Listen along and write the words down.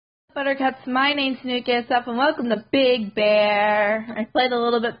Buttercups, my name's SanukASF and welcome to Big Bear. I played a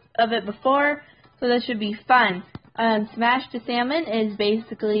little bit of it before, so this should be fun. Smash the Salmon is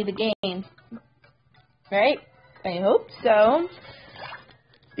basically the game. Right? I hope so.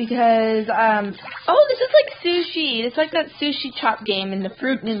 Because, oh, this is like sushi. It's like that sushi chop game in the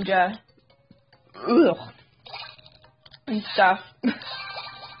Fruit Ninja. Ugh. And stuff.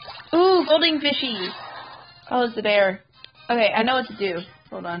 Ooh, golden fishy. Oh, it's the bear. Okay, I know what to do.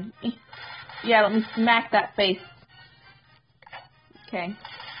 Hold on. Yeah, let me smack that face. Okay.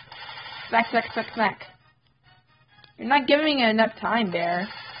 Smack, smack, smack, smack. You're not giving it enough time, bear.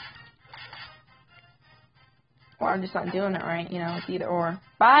 Or I'm just not doing it right, you know, it's either or.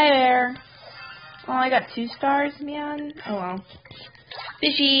 Bye, bear! Oh, I got 2 stars, man. Oh, well.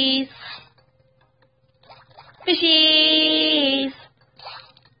 Fishies! Fishies!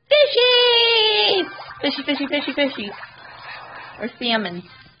 Fishies! Fishy, fishy, fishy, fishy. Or salmon.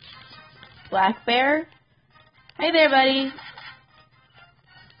 Black bear? Hey there, buddy.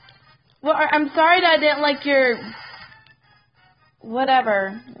 Well, I'm sorry that I didn't like your...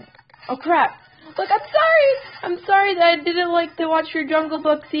 whatever. Oh, crap. Look, I'm sorry! I'm sorry that I didn't like to watch your Jungle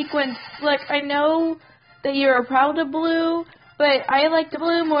Book sequence. Look, I know that you're proud of Blue, but I liked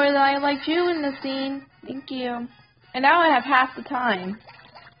Blue more than I liked you in the scene. Thank you. And now I have half the time.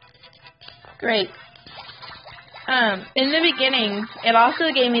 Great. In the beginning, it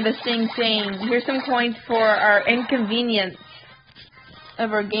also gave me this thing saying, here's some coins for our inconvenience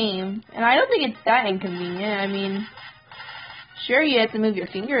of our game. And I don't think it's that inconvenient. I mean, sure, you have to move your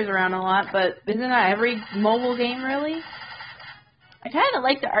fingers around a lot, but isn't that every mobile game, really? I kind of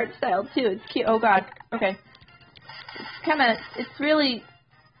like the art style, too. It's cute. Oh, God. Okay.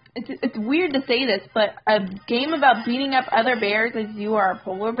 It's weird to say this, but a game about beating up other bears as you are a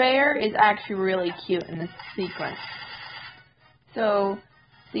polar bear is actually really cute in this sequence. So,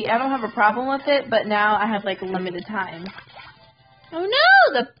 see, I don't have a problem with it, but now I have, like, a limited time. Oh,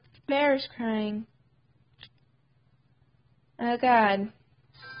 no! The bear's crying. Oh, God.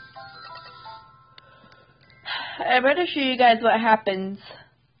 I better show you guys what happens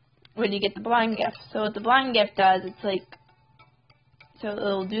when you get the blind gift. So what the blind gift does, it's like, so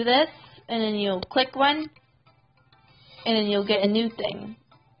it'll do this, and then you'll click one, and then you'll get a new thing.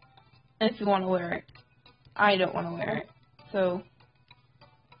 If you want to wear it. I don't want to wear it. So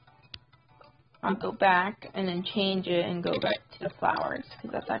I'll go back, and then change it, and go back to the flowers,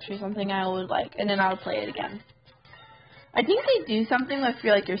 because that's actually something I would like, and then I'll play it again. I think they do something with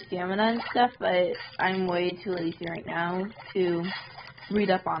your stamina and stuff, but I'm way too lazy right now to read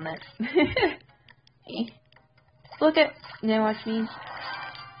up on it. Hey. Look at, now watch me.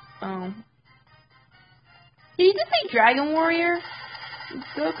 Oh. Did you just say Dragon Warrior? I'm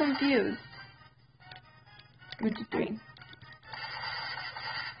so confused. 1, 2, 3.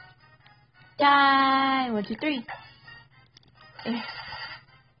 Die! 1, 2, 3.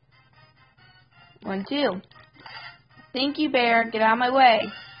 1, 2. Thank you, bear. Get out of my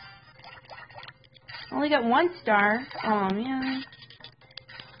way. Only got 1 star. Oh, man.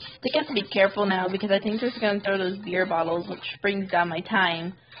 I think I have to be careful now because I think they're going to throw those beer bottles, which brings down my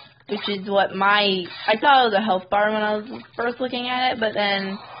time. Which is what I thought it was a health bar when I was first looking at it, but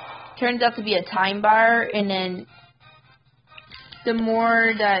then it turns out to be a time bar, and then the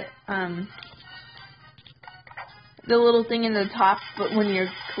more that, the little thing in the top when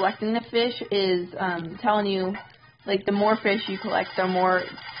you're collecting the fish is telling you, like, the more fish you collect, the more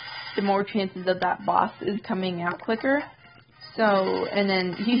chances of that boss is coming out quicker. So, and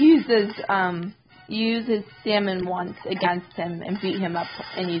then you use his salmon once against him and beat him up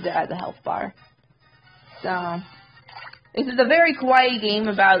and use it as a health bar. So, this is a very kawaii game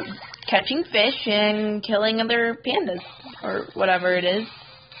about catching fish and killing other pandas, or whatever it is.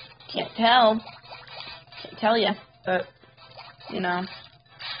 Can't tell ya, but, you know.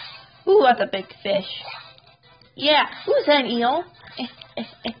 Ooh, that's a big fish. Yeah, who's that, eel?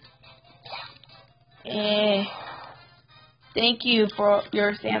 Thank you for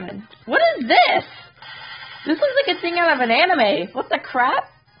your salmon. What is this? This looks like a thing out of an anime. What the crap?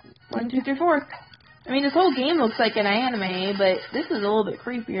 1, 2, 3, 4. I mean, this whole game looks like an anime, but this is a little bit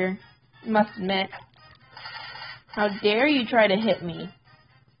creepier. You must admit. How dare you try to hit me?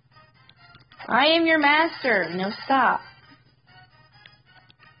 I am your master. No, stop.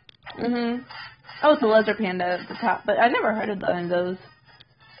 Oh, it's a lizard panda at the top, but I've never heard of one of those.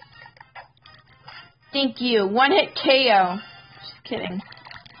 Thank you. 1-hit KO. Just kidding.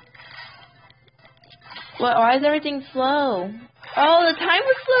 Well, why is everything slow? Oh, the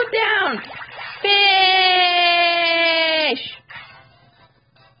timer slowed down. Fish.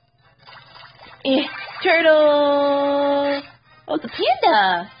 Turtle. Oh, it's a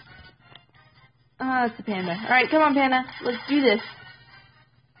panda. Oh, it's the panda. Alright, come on, panda. Let's do this.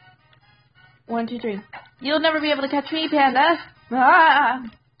 1, 2, 3. You'll never be able to catch me, panda. Ah!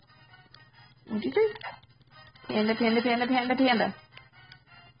 1, 2, 3. Panda, panda, panda, panda, panda.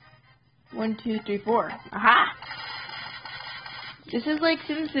 1, 2, 3, 4. Aha! This is like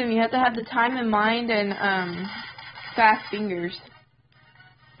Sim Sim. You have to have the time in mind and fast fingers,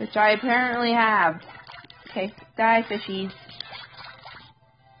 which I apparently have. Okay, die, fishies.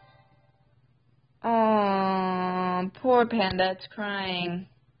 Oh, poor panda. It's crying.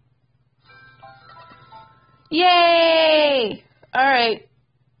 Yay! Alright.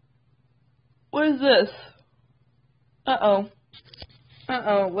 What is this? Uh-oh.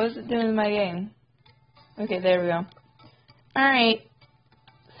 Uh-oh. What is it doing in my game? Okay, there we go. Alright.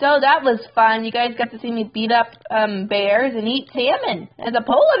 So that was fun. You guys got to see me beat up bears and eat salmon as a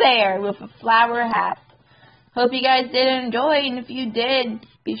polar bear with a flower hat. Hope you guys did enjoy, and if you did,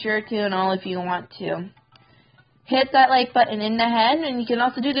 be sure to and all if you want to. Hit that like button in the head, and you can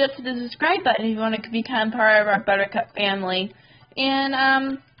also do that to the subscribe button if you want to become part of our Buttercup family. And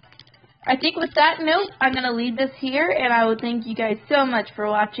I think with that note, I'm going to leave this here, and I will thank you guys so much for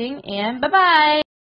watching, and bye-bye!